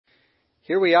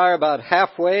Here we are about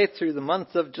halfway through the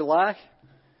month of July,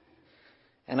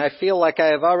 and I feel like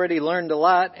I have already learned a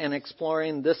lot in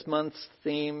exploring this month's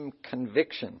theme,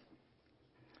 conviction.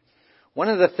 One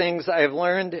of the things I have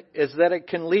learned is that it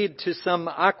can lead to some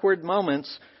awkward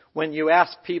moments when you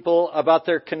ask people about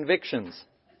their convictions.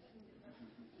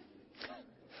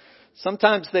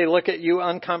 Sometimes they look at you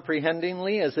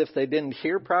uncomprehendingly as if they didn't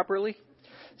hear properly.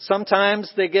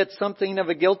 Sometimes they get something of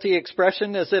a guilty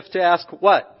expression as if to ask,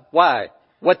 what? Why?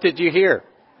 What did you hear?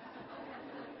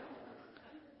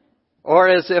 Or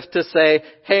as if to say,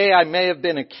 hey, I may have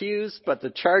been accused, but the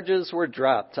charges were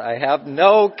dropped. I have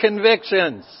no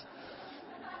convictions.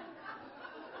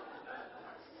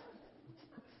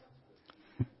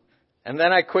 And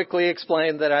then I quickly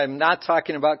explained that I'm not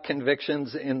talking about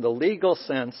convictions in the legal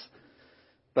sense,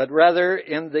 but rather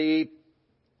in the,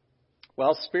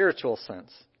 spiritual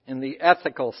sense, in the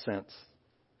ethical sense,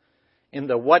 in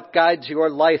the what guides your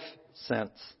life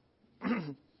sense.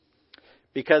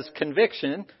 Because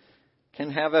conviction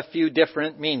can have a few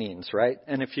different meanings, right?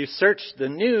 And if you search the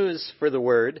news for the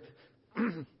word,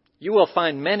 you will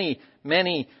find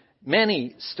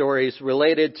many stories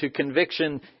related to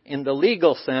conviction in the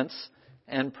legal sense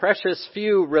and precious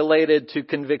few related to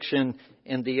conviction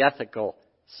in the ethical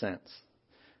sense,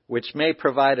 which may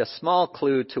provide a small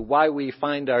clue to why we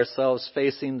find ourselves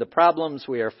facing the problems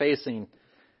we are facing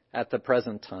at the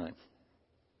present time.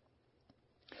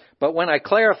 But when I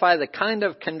clarify the kind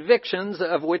of convictions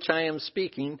of which I am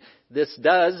speaking, this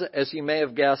does, as you may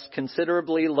have guessed,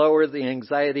 considerably lower the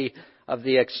anxiety of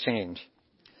the exchange.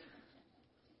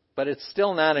 But it's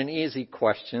still not an easy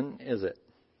question, is it?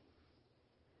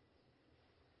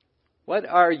 What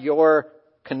are your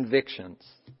convictions?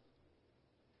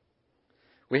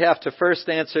 We have to first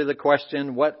answer the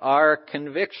question, what are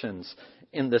convictions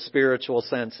in the spiritual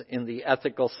sense, in the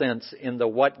ethical sense, in the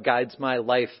what guides my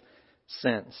life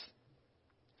sense?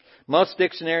 Most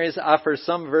dictionaries offer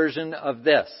some version of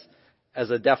this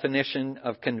as a definition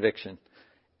of conviction: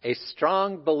 a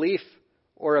strong belief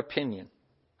or opinion.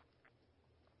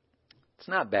 It's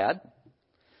not bad.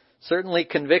 Certainly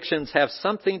convictions have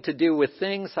something to do with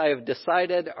things I have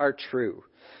decided are true.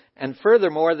 And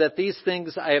furthermore, that these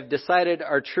things I have decided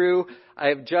are true, I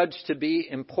have judged to be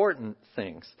important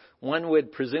things. One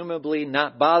would presumably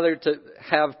not bother to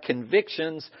have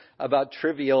convictions about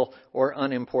trivial or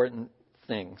unimportant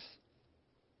things.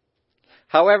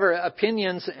 However,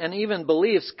 opinions and even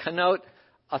beliefs connote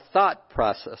a thought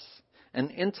process, an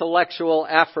intellectual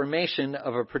affirmation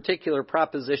of a particular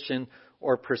proposition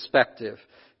or perspective.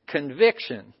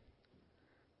 Conviction,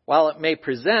 while it may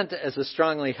present as a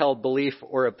strongly held belief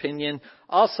or opinion,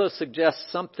 also suggests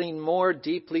something more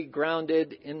deeply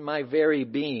grounded in my very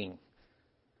being,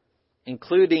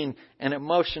 including an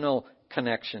emotional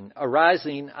connection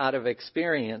arising out of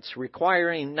experience,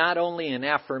 requiring not only an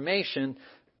affirmation,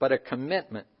 but a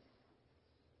commitment.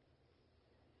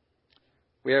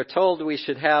 We are told we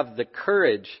should have the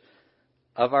courage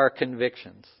of our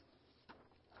convictions.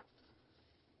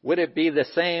 Would it be the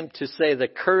same to say the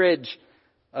courage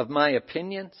of my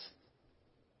opinions?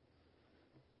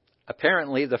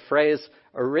 Apparently, the phrase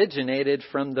originated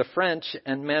from the French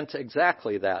and meant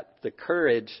exactly that, the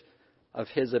courage of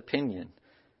his opinion.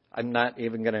 I'm not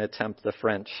even going to attempt the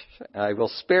French. I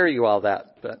will spare you all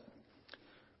that.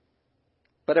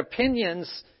 But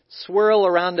opinions swirl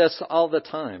around us all the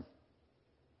time,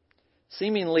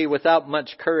 seemingly without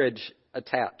much courage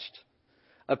attached.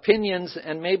 Opinions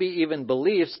and maybe even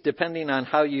beliefs, depending on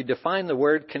how you define the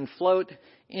word, can float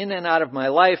in and out of my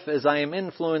life as I am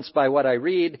influenced by what I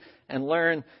read and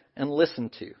learn and listen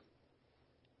to.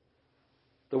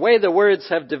 The way the words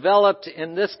have developed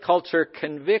in this culture,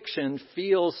 conviction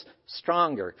feels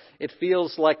stronger. It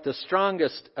feels like the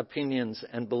strongest opinions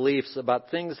and beliefs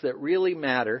about things that really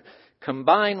matter,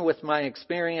 combine with my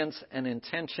experience and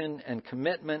intention and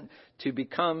commitment to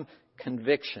become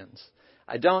convictions.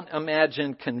 I don't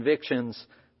imagine convictions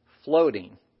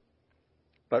floating,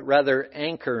 but rather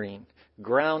anchoring,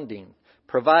 grounding,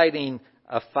 providing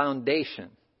a foundation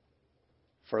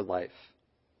for life.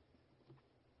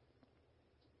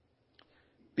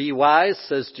 Be wise,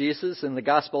 says Jesus in the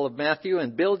Gospel of Matthew,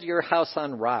 and build your house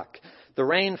on rock. The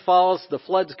rain falls, the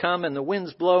floods come, and the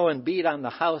winds blow and beat on the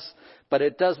house, but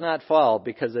it does not fall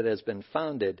because it has been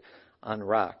founded on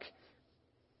rock.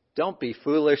 Don't be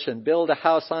foolish and build a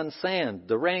house on sand.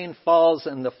 The rain falls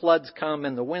and the floods come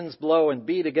and the winds blow and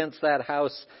beat against that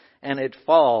house and it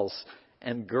falls,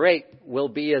 and great will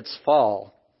be its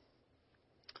fall.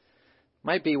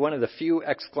 Might be one of the few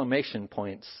exclamation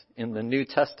points in the New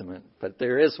Testament, but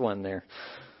there is one there.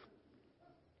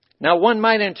 Now, one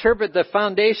might interpret the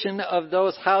foundation of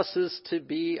those houses to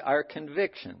be our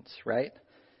convictions, right?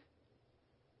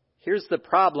 Here's the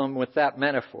problem with that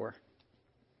metaphor.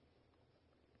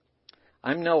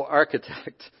 I'm no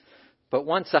architect, but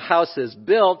once a house is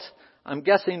built, I'm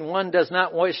guessing one does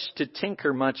not wish to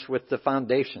tinker much with the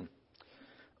foundation.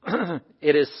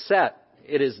 It is set.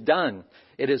 It is done.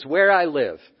 It is where I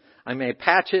live. I may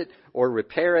patch it or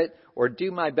repair it or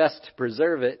do my best to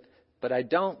preserve it, but I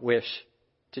don't wish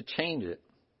to change it.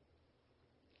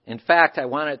 In fact, I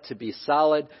want it to be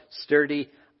solid, sturdy,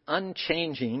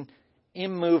 unchanging,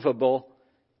 immovable,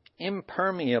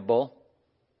 impermeable.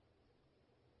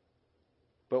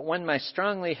 But when my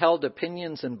strongly held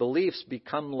opinions and beliefs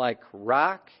become like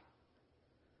rock,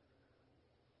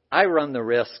 I run the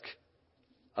risk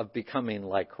of becoming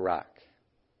like rock.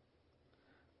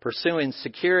 Pursuing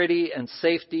security and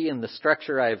safety in the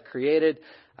structure I have created,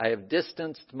 I have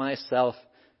distanced myself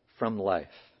from life.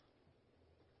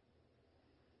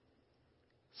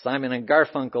 Simon and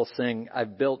Garfunkel sing,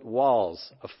 I've built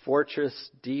walls, a fortress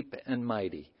deep and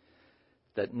mighty,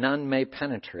 that none may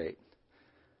penetrate.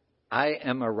 I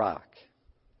am a rock.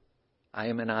 I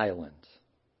am an island.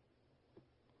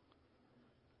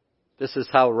 This is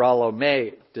how Rollo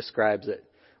May describes it.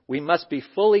 We must be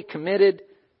fully committed,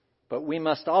 but we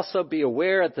must also be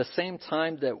aware at the same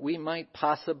time that we might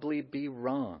possibly be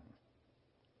wrong.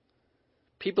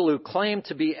 People who claim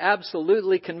to be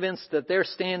absolutely convinced that their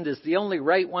stand is the only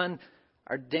right one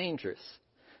are dangerous.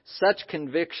 Such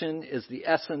conviction is the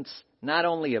essence not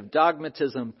only of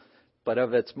dogmatism, but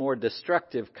of its more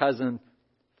destructive cousin,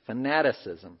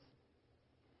 fanaticism.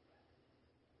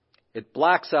 It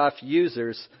blocks off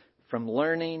users from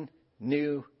learning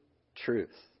new truth.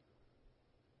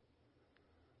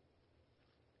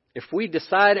 If we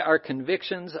decide our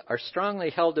convictions, our strongly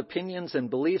held opinions and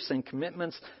beliefs and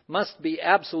commitments must be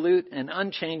absolute and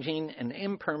unchanging and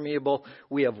impermeable,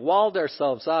 we have walled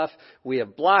ourselves off, we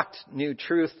have blocked new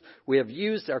truth, we have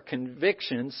used our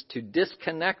convictions to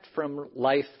disconnect from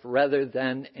life rather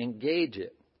than engage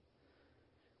it.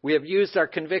 We have used our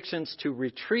convictions to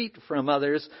retreat from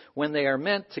others when they are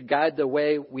meant to guide the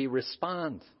way we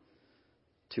respond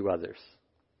to others.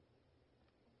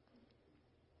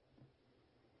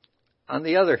 On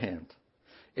the other hand,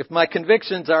 if my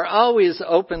convictions are always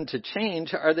open to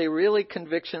change, are they really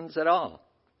convictions at all?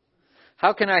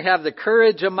 How can I have the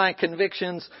courage of my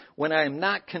convictions when I am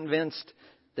not convinced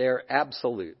they're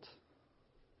absolute?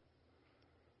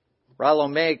 Rollo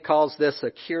May calls this a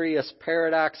curious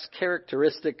paradox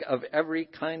characteristic of every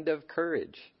kind of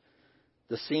courage.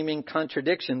 The seeming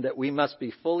contradiction that we must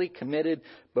be fully committed,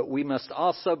 but we must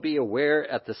also be aware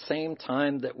at the same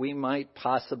time that we might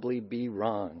possibly be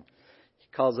wrong.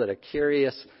 He calls it a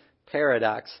curious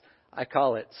paradox. I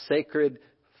call it sacred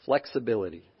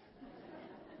flexibility.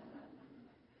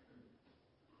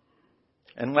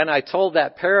 And when I told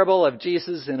that parable of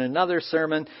Jesus in another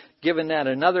sermon, given at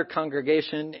another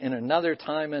congregation, in another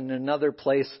time and another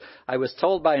place, I was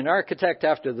told by an architect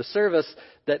after the service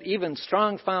that even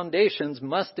strong foundations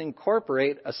must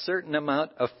incorporate a certain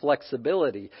amount of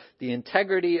flexibility. The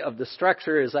integrity of the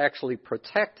structure is actually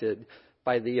protected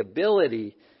by the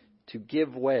ability to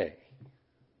give way.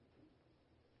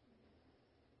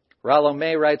 Rollo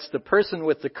May writes, the person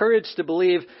with the courage to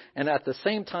believe and at the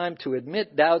same time to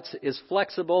admit doubts is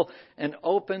flexible and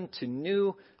open to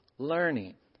new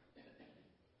learning.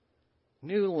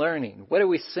 New learning. What do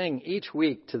we sing each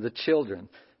week to the children?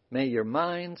 May your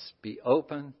minds be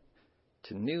open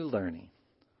to new learning.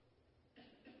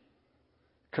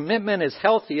 Commitment is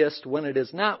healthiest when it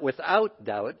is not without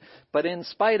doubt, but in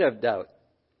spite of doubt.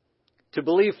 To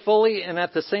believe fully and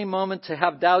at the same moment to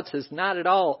have doubts is not at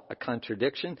all a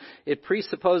contradiction. It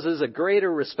presupposes a greater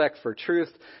respect for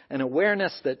truth, an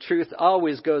awareness that truth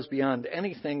always goes beyond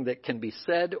anything that can be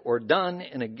said or done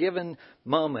in a given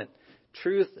moment.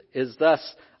 Truth is thus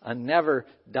a never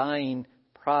dying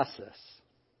process.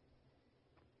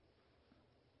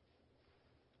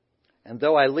 And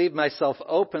though I leave myself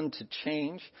open to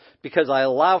change, because I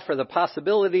allow for the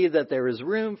possibility that there is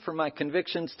room for my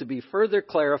convictions to be further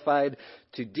clarified,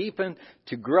 to deepen,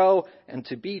 to grow, and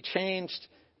to be changed,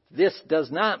 this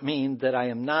does not mean that I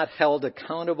am not held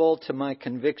accountable to my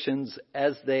convictions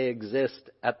as they exist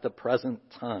at the present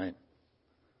time.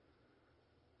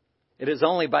 It is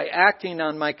only by acting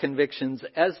on my convictions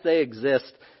as they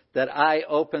exist that I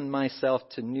open myself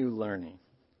to new learning.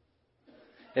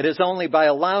 It is only by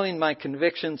allowing my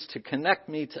convictions to connect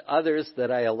me to others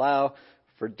that I allow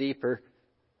for deeper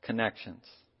connections.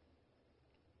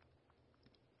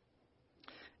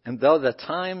 And though the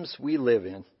times we live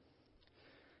in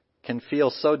can feel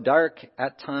so dark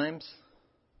at times,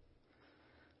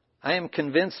 I am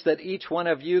convinced that each one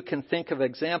of you can think of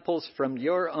examples from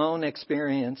your own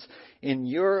experience in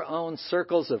your own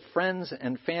circles of friends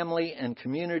and family and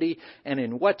community, and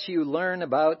in what you learn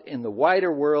about in the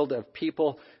wider world of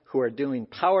people who are doing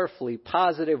powerfully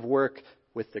positive work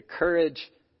with the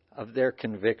courage of their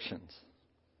convictions.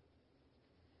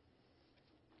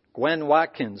 Gwen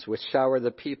Watkins with Shower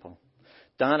the People.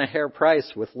 Donna Hare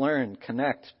Price with Learn,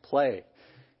 Connect, Play.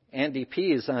 Andy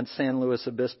Pease on San Luis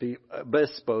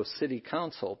Obispo City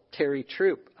Council. Terry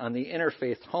Troop on the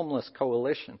Interfaith Homeless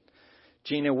Coalition.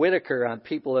 Gina Whitaker on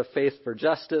People of Faith for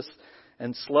Justice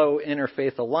and Slow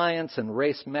Interfaith Alliance and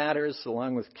Race Matters,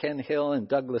 along with Ken Hill and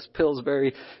Douglas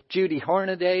Pillsbury. Judy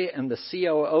Hornaday and the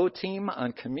COO team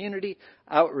on Community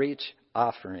Outreach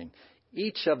Offering.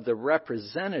 Each of the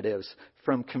representatives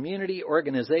from community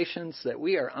organizations that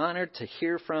we are honored to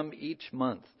hear from each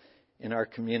month in our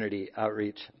Community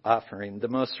Outreach Offering. The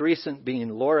most recent being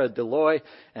Laura Deloy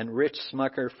and Rich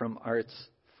Smucker from Arts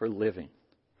for Living.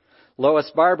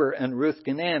 Lois Barber and Ruth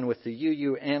Ganan with the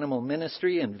UU Animal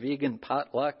Ministry and Vegan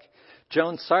Potluck.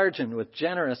 Joan Sargent with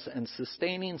generous and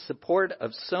sustaining support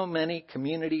of so many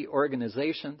community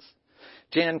organizations.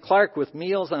 Jan Clark with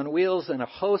Meals on Wheels and a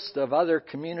host of other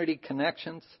community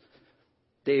connections.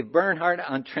 Dave Bernhardt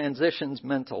on Transitions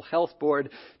Mental Health Board.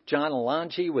 John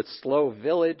Alonji with Slow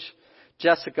Village.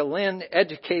 Jessica Lynn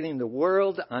educating the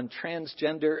world on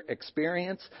transgender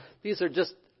experience. These are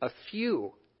just a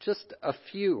few,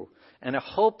 and a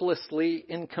hopelessly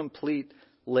incomplete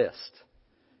list.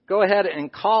 Go ahead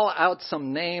and call out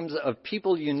some names of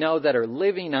people you know that are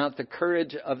living out the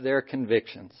courage of their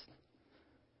convictions.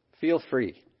 Feel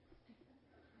free.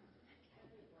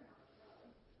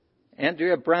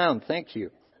 Andrea Brown, thank you.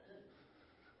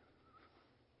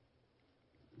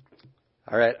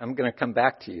 All right, I'm going to come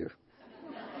back to you.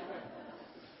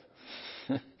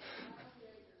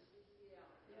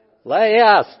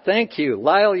 Yes, thank you.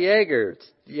 Lyle Yeager,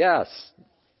 yes.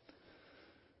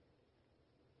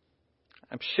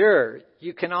 I'm sure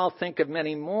you can all think of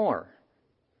many more.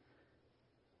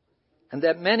 And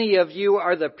that many of you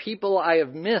are the people I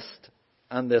have missed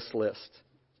on this list.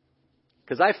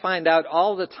 Because I find out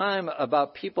all the time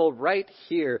about people right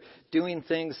here doing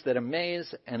things that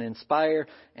amaze and inspire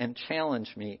and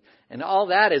challenge me. And all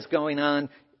that is going on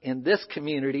in this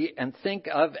community, and think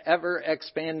of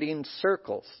ever-expanding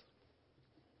circles.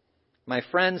 My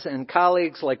friends and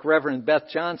colleagues like Reverend Beth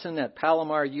Johnson at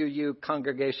Palomar UU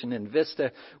Congregation in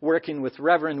Vista, working with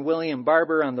Reverend William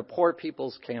Barber on the Poor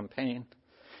People's Campaign.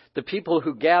 The people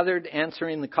who gathered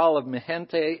answering the call of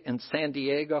Mejente in San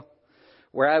Diego,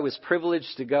 where I was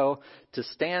privileged to go to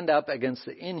stand up against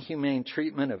the inhumane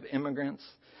treatment of immigrants.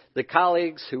 The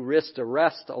colleagues who risked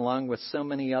arrest along with so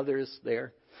many others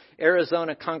there.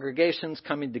 Arizona congregations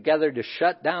coming together to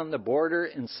shut down the border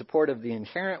in support of the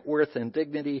inherent worth and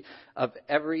dignity of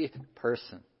every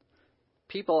person.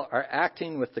 People are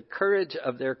acting with the courage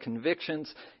of their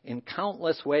convictions in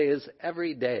countless ways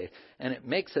every day, and it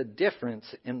makes a difference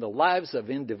in the lives of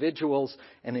individuals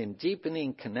and in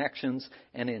deepening connections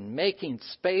and in making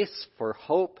space for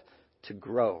hope to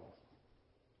grow.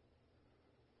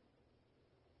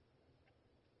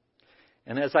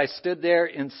 And as I stood there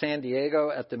in San Diego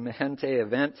at the Mejente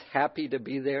event, happy to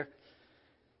be there,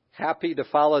 happy to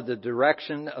follow the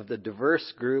direction of the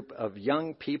diverse group of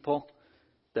young people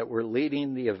that were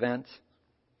leading the event.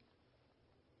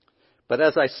 But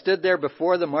as I stood there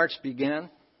before the march began,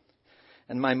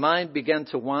 and my mind began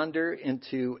to wander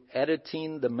into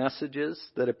editing the messages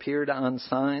that appeared on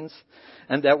signs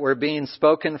and that were being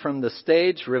spoken from the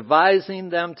stage, revising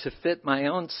them to fit my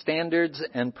own standards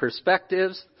and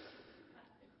perspectives,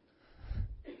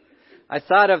 I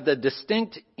thought of the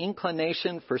distinct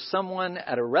inclination for someone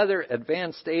at a rather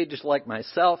advanced age like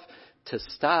myself to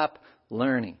stop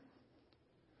learning,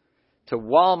 to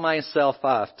wall myself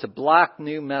off, to block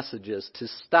new messages, to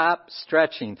stop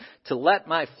stretching, to let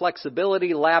my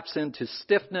flexibility lapse into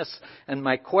stiffness and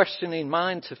my questioning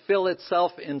mind to fill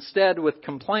itself instead with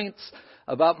complaints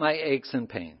about my aches and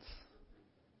pains.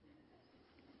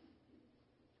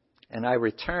 And I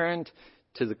returned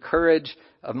to the courage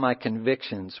of my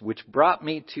convictions, which brought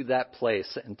me to that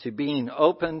place, and to being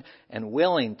open and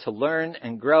willing to learn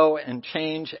and grow and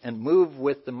change and move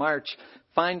with the march,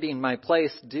 finding my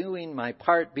place, doing my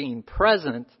part, being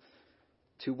present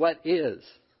to what is.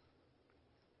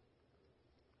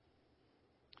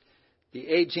 The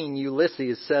aging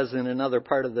Ulysses says in another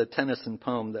part of the Tennyson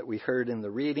poem that we heard in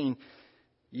the reading,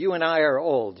 "You and I are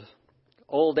old.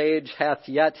 Old age hath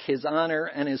yet his honor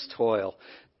and his toil.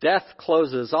 Death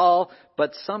closes all,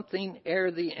 but something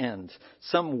ere the end.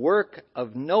 Some work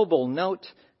of noble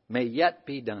note may yet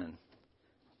be done.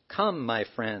 Come, my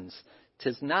friends,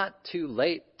 'tis not too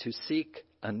late to seek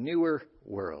a newer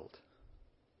world.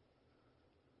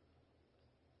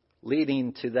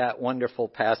 Leading to that wonderful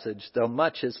passage, though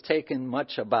much is taken,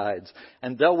 much abides.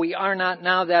 And though we are not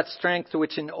now that strength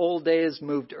which in old days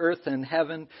moved earth and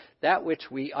heaven, that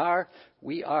which we are,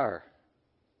 we are.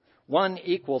 One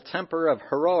equal temper of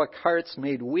heroic hearts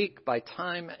made weak by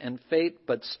time and fate,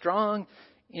 but strong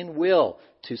in will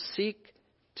to seek,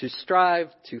 to strive,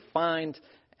 to find,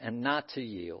 and not to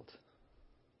yield.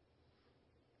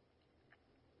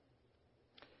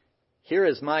 Here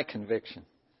is my conviction.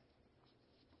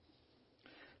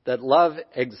 That love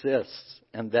exists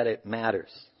and that it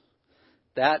matters.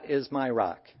 That is my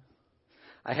rock.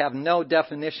 I have no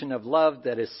definition of love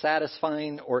that is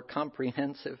satisfying or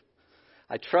comprehensive.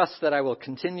 I trust that I will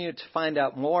continue to find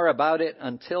out more about it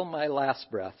until my last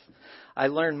breath. I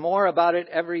learn more about it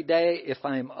every day if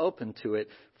I am open to it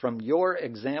from your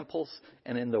examples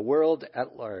and in the world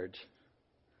at large.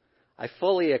 I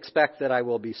fully expect that I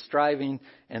will be striving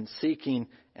and seeking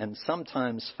and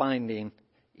sometimes finding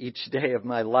each day of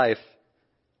my life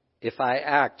if I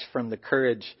act from the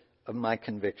courage of my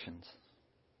convictions.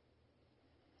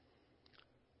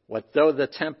 What though the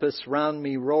tempest round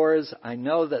me roars, I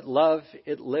know that love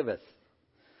it liveth.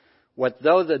 What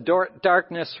though the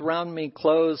darkness round me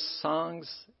close, songs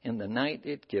in the night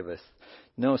it giveth.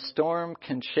 No storm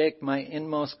can shake my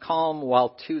inmost calm,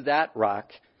 while to that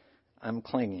rock I'm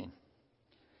clinging.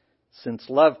 Since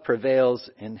love prevails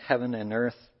in heaven and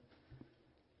earth,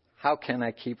 how can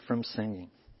I keep from singing?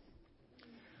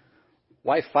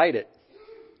 Why fight it?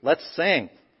 Let's sing.